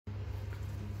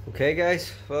Okay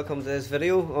guys, welcome to this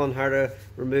video on how to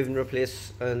remove and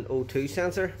replace an O2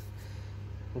 sensor.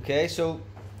 Okay, so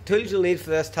tools you'll need for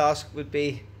this task would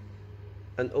be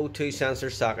an O2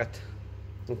 sensor socket.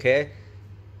 Okay,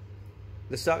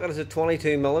 the socket is a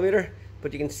 22mm,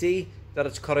 but you can see that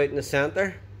it's cut out in the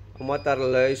center, and what that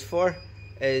allows for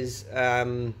is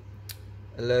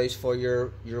allows for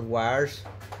your wires,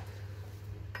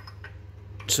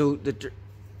 so that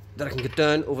I can get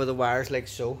down over the wires like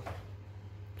so.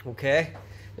 Okay,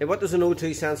 now what does an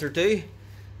O2 sensor do?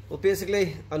 Well,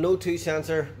 basically an O2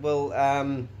 sensor will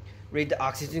read the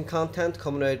oxygen content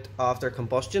coming out after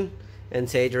combustion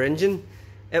inside your engine.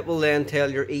 It will then tell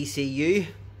your ECU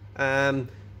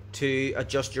to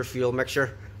adjust your fuel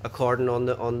mixture according on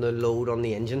the load on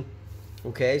the engine.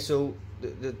 Okay, so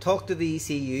they talk to the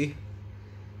ECU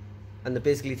and they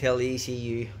basically tell the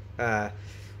ECU how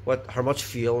much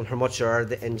fuel and how much air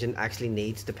the engine actually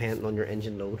needs depending on your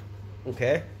engine load.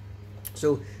 Okay,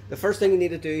 so the first thing you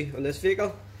need to do on this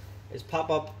vehicle is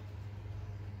pop up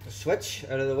the switch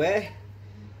out of the way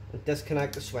and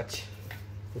disconnect the switch.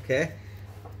 Okay,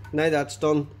 now that's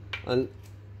done, and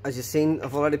as you've seen,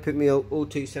 I've already put my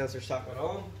O2 sensor socket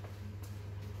on.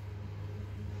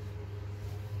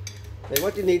 Now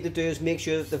what you need to do is make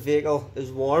sure that the vehicle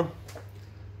is warm.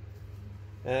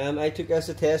 I took this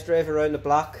a test drive around the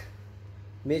block,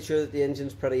 made sure that the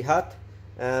engine's pretty hot.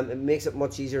 It makes it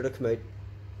much easier to come out,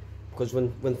 because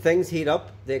when things heat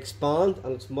up they expand,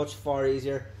 and it's much far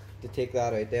easier to take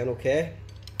that out then. Okay,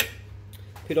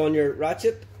 put on your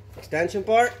ratchet extension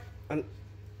bar, and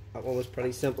that one was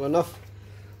pretty simple enough.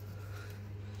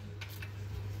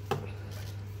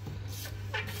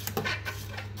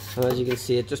 And as you can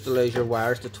see, it just allows your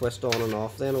wires to twist on and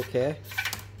off then. Okay,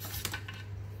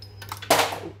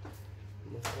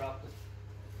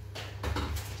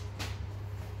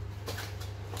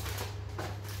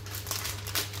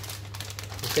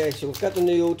 okay, so we've got the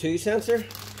new O2 sensor.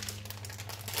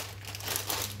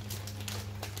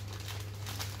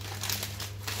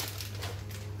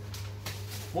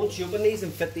 Once you open these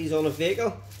and fit these on a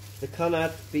vehicle, they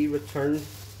cannot be returned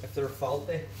if they're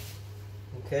faulty.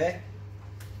 Okay,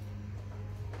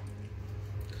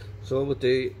 so what we'll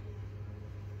do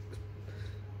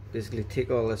is basically take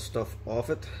all this stuff off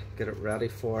it, get it ready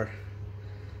for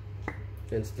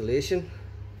installation.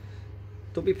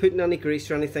 Don't be putting any grease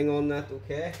or anything on that.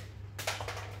 Okay,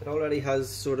 it already has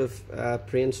sort of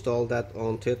pre-installed that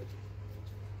onto it.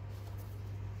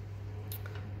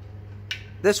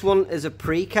 This one is a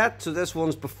pre-cat, so this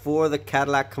one's before the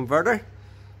catalytic converter.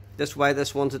 That's why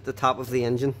this one's at the top of the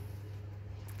engine.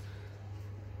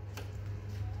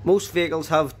 Most vehicles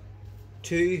have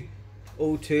two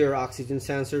O2 or oxygen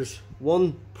sensors,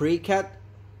 one pre-cat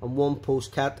and one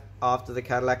post-cat after the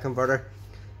catalytic converter.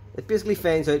 It basically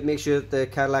finds out, make sure that the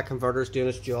catalytic converter is doing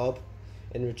its job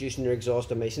in reducing your exhaust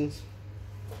emissions.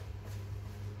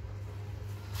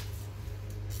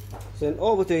 So then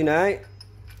all we'll do now,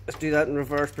 let's do that in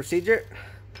reverse procedure.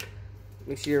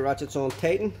 Make sure your ratchet's on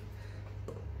tighten.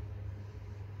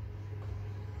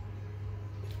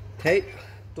 Tight,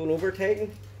 don't over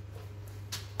tighten.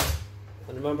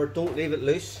 And remember, don't leave it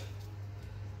loose.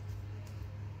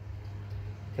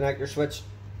 Connect your switch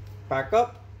back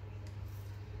up.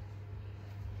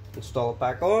 Install it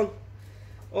back on.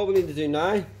 All we need to do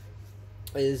now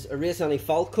is erase any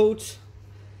fault codes,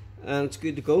 and it's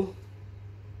good to go.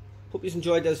 Hope you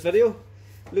enjoyed this video.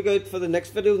 Look out for the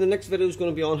next video. The next video is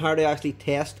going to be on how to actually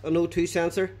test an O2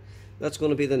 sensor. That's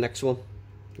going to be the next one.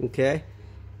 Okay,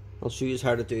 I'll show you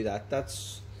how to do that.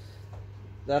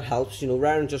 That helps, you know,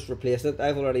 rather than just replacing it.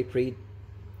 I've already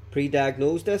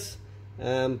pre-diagnosed this,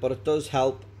 but it does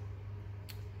help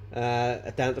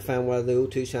identifying whether the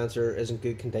O2 sensor is in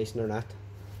good condition or not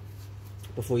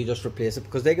before you just replace it,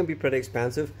 because they can be pretty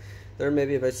expensive. They're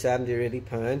maybe about £70 or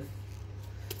 £80.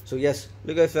 So yes,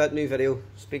 look out for that new video.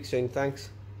 Speak soon.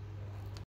 Thanks.